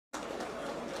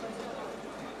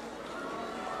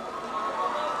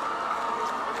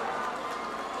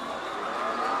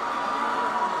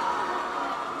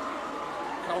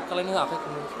खालायनो होआखै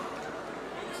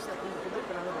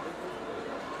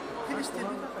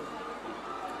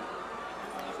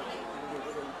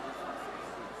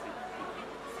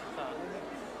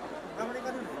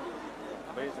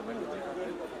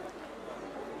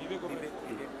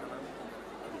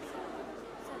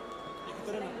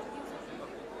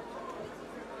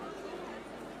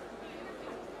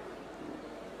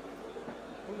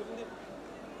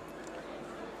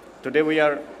Today we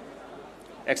are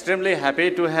extremely happy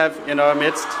to have in our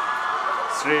midst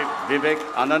Sri Vivek,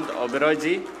 Anand, Oberoi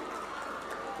ji.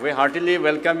 We heartily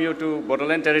welcome you to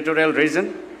Bodoland Territorial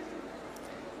Region.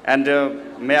 And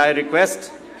may I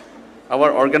request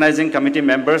our organizing committee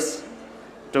members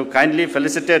to kindly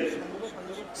felicitate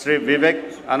Sri Vivek,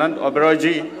 Anand, Oberoi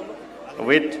ji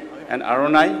with an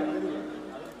Aronai.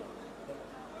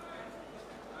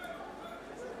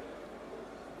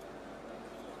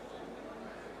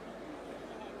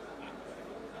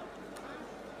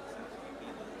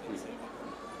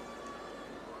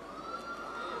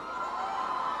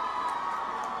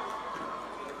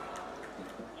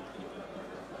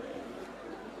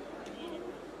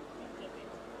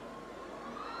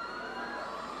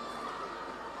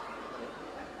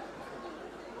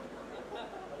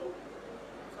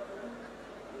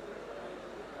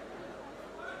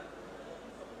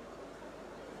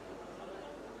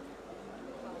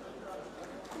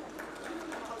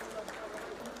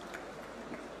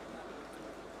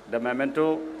 The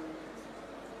memento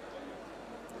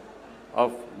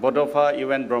of Bodofa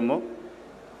UN Bromo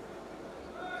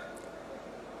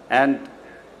and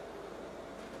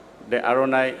the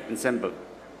Aronai ensemble.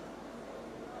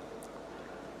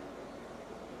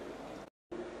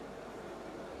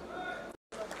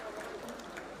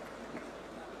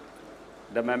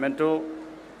 The memento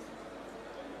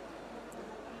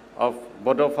of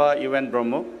Bodofa UN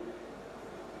Bromo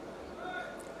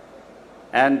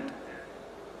and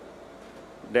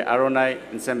the Aronai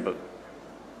ensemble.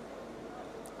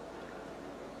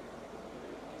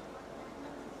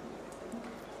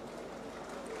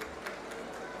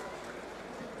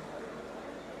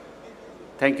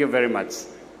 Thank you very much.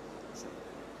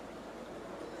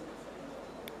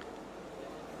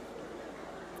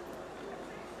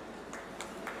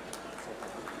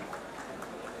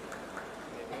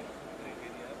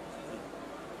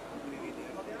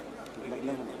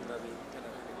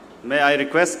 May I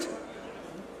request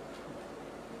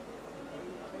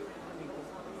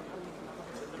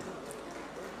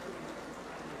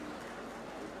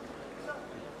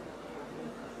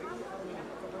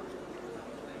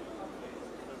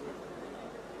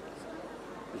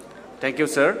Thank you,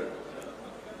 sir.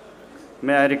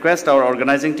 May I request our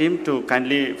organizing team to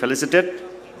kindly felicitate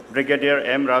Brigadier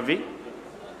M. Ravi,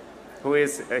 who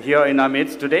is here in our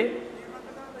midst today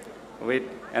with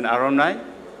an Aronai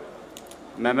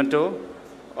memento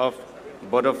of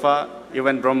Bodofa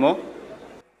UN Bromo.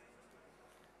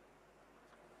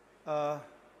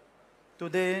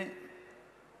 Today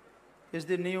is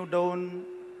the new dawn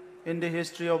in the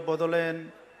history of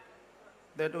Bodoland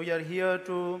that we are here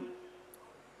to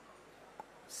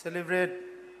celebrate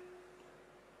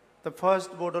the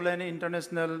first Bodoland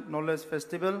International Knowledge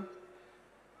Festival,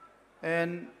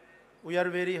 and we are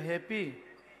very happy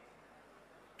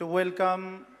to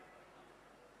welcome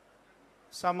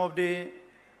some of the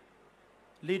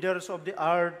leaders of the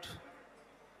art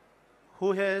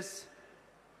who has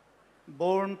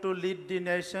born to lead the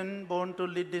nation, born to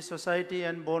lead the society,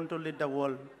 and born to lead the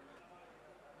world.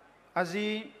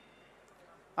 Aji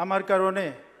amar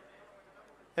karone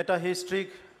eta historic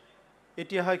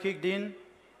ঐতিহাসিক din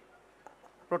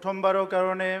prothombarer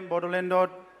karone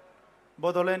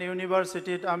Bodoland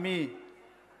University ami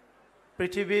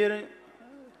prithibir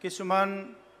kisuman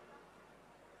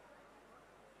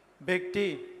ব্যক্তি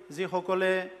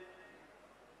যিসকলে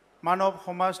মানৱ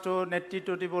সমাজটো নেতৃত্ব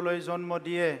দিবলৈ জন্ম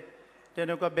দিয়ে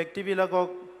তেনেকুৱা ব্যক্তিবিলাকক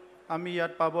আমি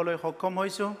ইয়াত পাবলৈ সক্ষম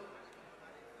হৈছো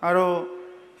আৰু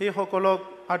সেই সকলক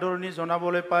আদৰণি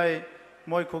জনাবলৈ পাই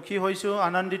মই খুশি হৈছো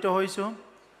আনন্দিত হৈছো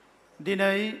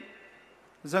दिनै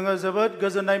जोङो जोबोद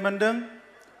गोजोननाय मोनदों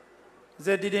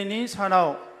जे दिनैनि सानाव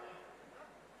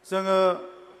जोङो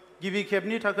गिबि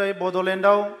खेबनि थाखाय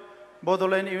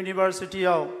बड'लेण्ड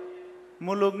इउनिभारसिटियाव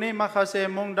मुलुगनि माखासे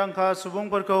मुंदांखा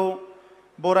सुबुंफोरखौ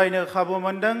बरायनो खाबु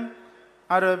मोनदों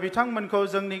आरो बिथांमोनखौ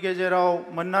जोंनि गेजेराव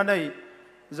मोननानै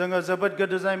जोङो जोबोद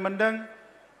गोजोननाय मोनदों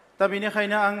दा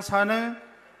बेनिखायनो आं सानो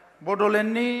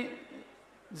बड'लेण्डनि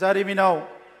जारिमिनाव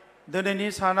दिनैनि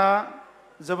साना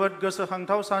जोबोद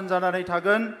गोसोखांथाव सान जानानै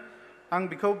थागोन आं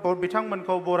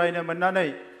बिथांमोनखौ बरायनो मोननानै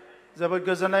जोबोद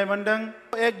गोजोननाय मोनदों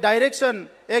एक डायरेक्शन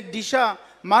एक दिशा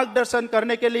मार्गदर्शन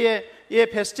करने के लिए ये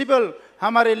फेस्टिवल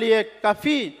हमारे लिए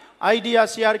काफ़ी आइडिया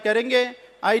शेयर करेंगे,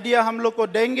 आइडिया हम लोग को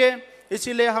देंगे।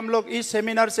 इसीलिए हम लोग इस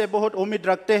सेमिनार से बहुत उम्मीद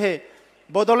रखते हैं।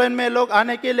 बोडोलैंड में लोग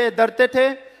आने के लिए डरते थे,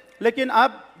 लेकिन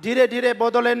अब धीरे धीरे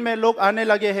बोडोलैंड में लोग आने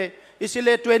लगे हैं।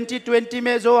 इसीलिए 2020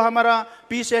 में जो हमारा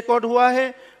पीस एकॉर्ड हुआ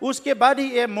है, उसके बाद ही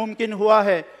ये मुमकिन हुआ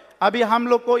है। अभी हम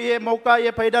लोग को ये मौका,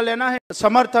 ये फायदा लेना है।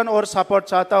 समर्थन और सपोर्ट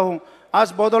चाहता हूँ।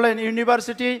 आज बोडोलैंड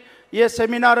यूनिवर्सिटी ये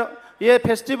सेमिनार, ये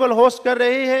फेस्टिवल होस्ट कर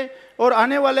रही है, और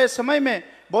आने वाले समय में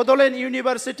बोडोलैंड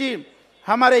यूनिवर्सिटी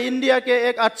हमारे इंडिया के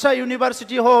एक अच्छा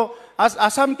यूनिवर्सिटी हो,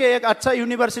 असम के एक अच्छा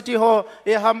यूनिवर्सिटी हो,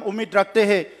 ये हम उम्मीद रखते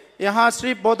हैं। यहाँ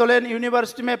सिर्फ बोडोलैंड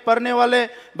यूनिवर्सिटी में पढ़ने वाले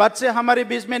बच्चे हमारे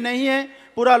बीच में नहीं है,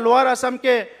 पूरा लोअर असम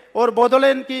के और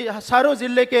बोडोलैंड की सारों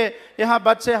जिले के यहाँ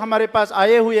बच्चे हमारे पास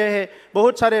आए हुए हैं,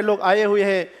 बहुत सारे लोग आए हुए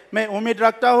हैं। मैं उम्मीद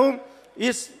रखता हूँ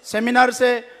इस सेमिनार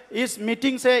से, इस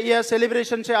मीटिंग से, यह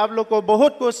सेलिब्रेशन से आप लोग को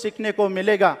बहुत कुछ सीखने को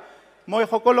मिलेगा। मैं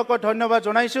সকলোকে ধন্যবাদ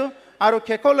জনাইছোঁ আৰু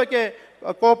শেষলৈকে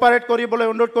কোঅপাৰেট কৰিবলৈ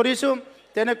অনুৰোধ কৰিছোঁ।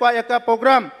 তেনেকুৱা এটা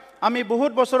প্ৰগ্ৰাম আমি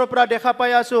বহুত বছৰৰ পৰা দেখা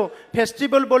পাই আছোঁ।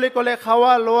 ফেষ্টিভেল বুলি ক'লে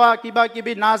খাৱা লোৱা কিবা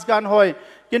কিবি নাচ গান হয়,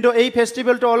 কিন্তু এই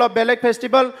ফেষ্টিভেলটো অলপ বেলেগ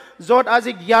ফেষ্টিভেল, য'ত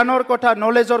আজি জ্ঞানৰ কথা,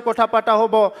 নলেজৰ কথা পতা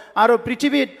হ'ব আৰু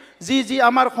পৃথিৱীত যি যি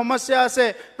আমাৰ সমস্যা আছে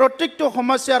প্ৰত্যেকটো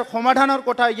সমস্যাৰ সমাধানৰ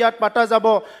কথা ইয়াত পতা যাব।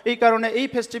 এই কাৰণে এই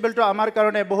ফেষ্টিভেলটো আমাৰ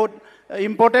কাৰণে বহুত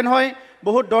ইম্পৰ্টেণ্ট হয়,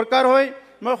 বহুত দৰকাৰ হয়।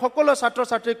 मैं সকলো ছাত্ৰ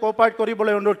ছাত্ৰীক কোঅপাৰেট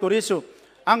কৰিবলৈ অনুৰোধ কৰিছোঁ।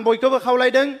 आं बयखौबो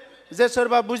खावलायदों जे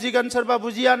सोरबा बुजिगोन सोरबा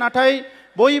बुजिया, नाथाय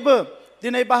बयबो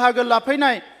दिनै बाहागो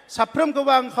लाफैनाय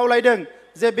साफ्रोमखौबो आं खावलायदों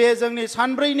जे बे जोंनि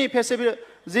सानब्रैनि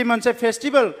जि मोनसे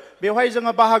फेस्टिभेल, बेवहाय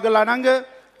जोङो बाहागो लानांगो।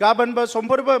 गाबोनबो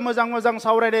समफोरबो मोजां मोजां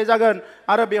सावरायनाय जागोन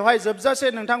आरो बेवहाय जोबजासे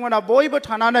नोंथांमोना बयबो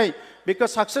थानानै बेखौ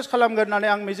साक्सेस खालामगोन होननानै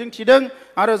आं मिजिं थिदों।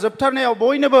 आरो जोबथारनायाव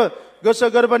बयनोबो गोसो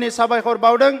गोरबोनि साबायखर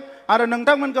बावदों आरो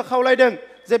नोंथांमोनखौ खावलायदों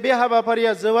जे बे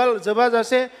हाबाफारिया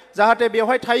जोबाजासे जाहाथे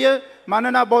बेवहाय थायो।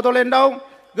 मानोना बड'लेण्डआव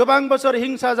गोबां बोसोर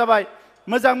हिंसा जाबाय,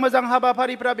 मोजां मोजां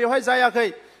हाबाफारिफ्रा बेवहाय जायाखै।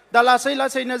 दा लासै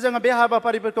लासैनो जोङो बे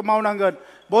हाबाफारिफोरखौ मावनांगोन।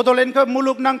 बड'लेण्डखौ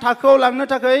मुलुगनां थाखोआव लांनो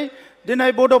थाखाय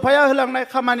दिनै बड'फाया होलांनाय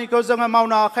खामानिखौ जोङो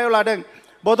मावनो आखायाव लादों।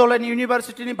 बड'लेण्ड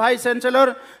यूनिवर्सिटीनि भाइस चेन्सेलर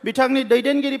बिथांनि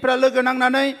दैदेनगिरिफ्रा लोगो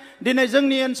नांनानै दिनै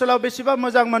जोंनि ओनसोलाव बेसेबा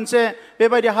मोजां मोनसे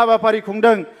बेबायदि हाबाफारि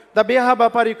खुंदों। दा बे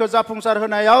हाबाफारिखौ जाफुंसार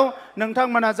होनायाव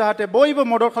नोंथांमोना जाहाथे बयबो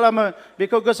मदद खालामो,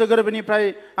 बेखौ गोसो गोरबोनिफ्राय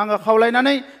आङो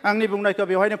खावलायनानै आंनि बुंनायखौ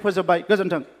बेवहायनो फोजोबबाय।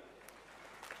 गोजोन्थों।